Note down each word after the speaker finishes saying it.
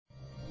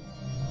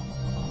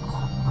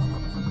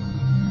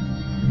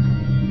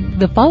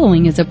The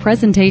following is a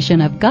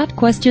presentation of Got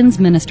Questions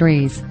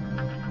Ministries.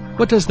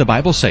 What does the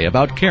Bible say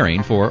about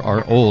caring for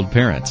our old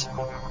parents?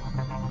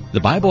 The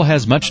Bible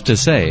has much to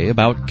say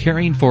about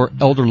caring for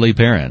elderly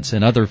parents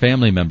and other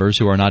family members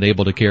who are not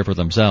able to care for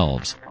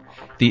themselves.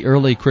 The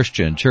early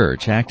Christian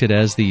church acted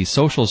as the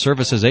social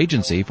services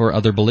agency for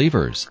other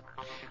believers.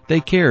 They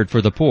cared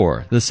for the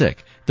poor, the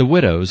sick, the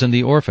widows, and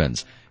the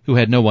orphans who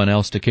had no one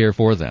else to care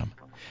for them.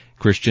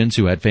 Christians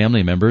who had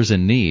family members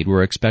in need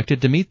were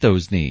expected to meet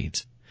those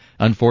needs.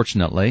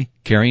 Unfortunately,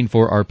 caring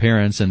for our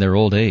parents in their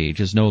old age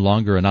is no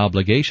longer an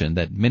obligation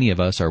that many of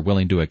us are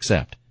willing to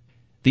accept.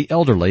 The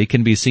elderly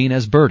can be seen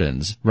as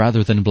burdens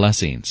rather than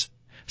blessings.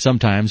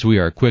 Sometimes we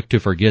are quick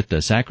to forget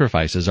the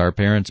sacrifices our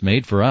parents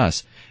made for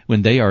us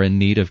when they are in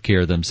need of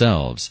care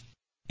themselves.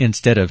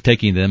 Instead of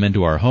taking them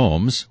into our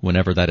homes,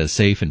 whenever that is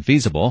safe and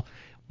feasible,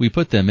 we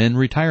put them in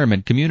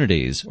retirement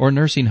communities or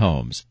nursing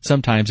homes,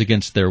 sometimes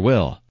against their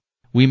will.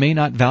 We may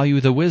not value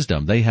the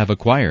wisdom they have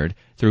acquired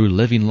through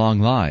living long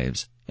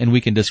lives, and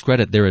we can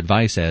discredit their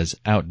advice as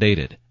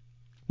outdated.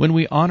 When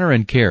we honor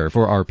and care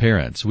for our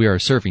parents, we are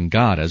serving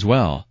God as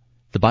well.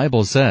 The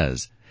Bible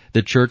says,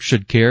 the church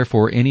should care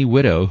for any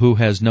widow who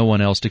has no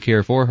one else to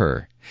care for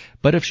her.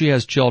 But if she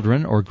has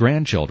children or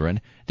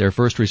grandchildren, their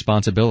first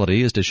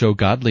responsibility is to show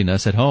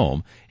godliness at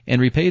home and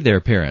repay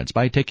their parents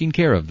by taking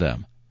care of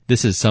them.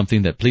 This is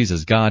something that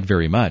pleases God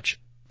very much.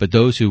 But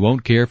those who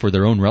won't care for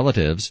their own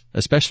relatives,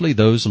 especially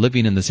those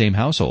living in the same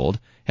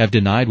household, have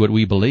denied what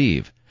we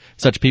believe.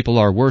 Such people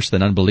are worse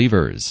than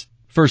unbelievers.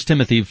 1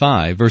 Timothy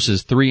 5,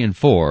 verses 3 and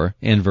 4,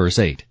 and verse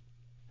 8.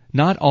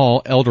 Not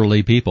all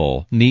elderly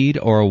people need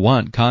or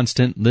want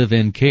constant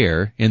live-in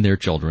care in their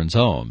children's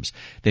homes.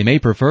 They may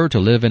prefer to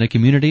live in a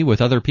community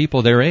with other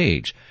people their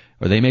age,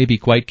 or they may be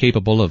quite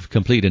capable of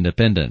complete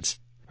independence.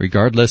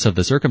 Regardless of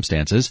the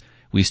circumstances,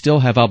 we still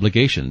have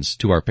obligations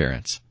to our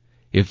parents.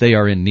 If they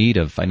are in need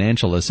of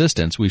financial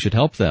assistance, we should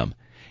help them.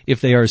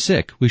 If they are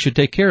sick, we should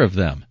take care of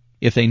them.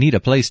 If they need a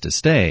place to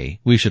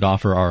stay, we should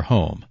offer our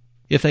home.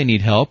 If they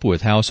need help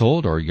with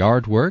household or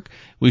yard work,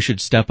 we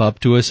should step up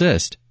to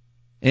assist.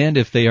 And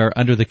if they are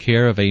under the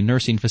care of a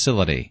nursing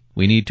facility,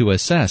 we need to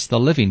assess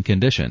the living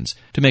conditions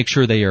to make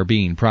sure they are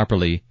being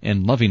properly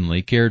and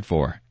lovingly cared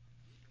for.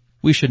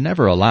 We should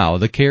never allow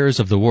the cares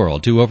of the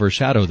world to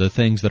overshadow the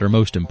things that are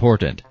most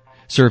important,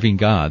 serving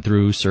God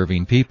through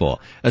serving people,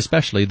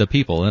 especially the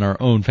people in our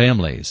own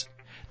families.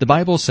 The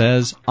Bible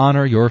says,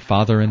 honor your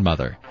father and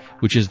mother,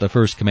 which is the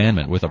first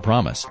commandment with a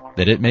promise,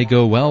 that it may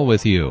go well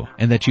with you,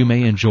 and that you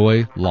may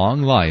enjoy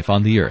long life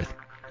on the earth.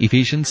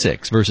 Ephesians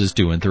 6, verses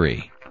 2 and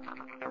 3.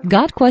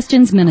 Got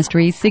Questions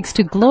Ministries seeks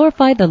to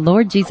glorify the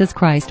Lord Jesus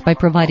Christ by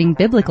providing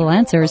biblical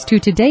answers to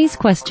today's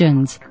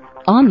questions.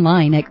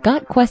 Online at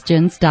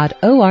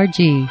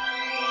GotQuestions.org.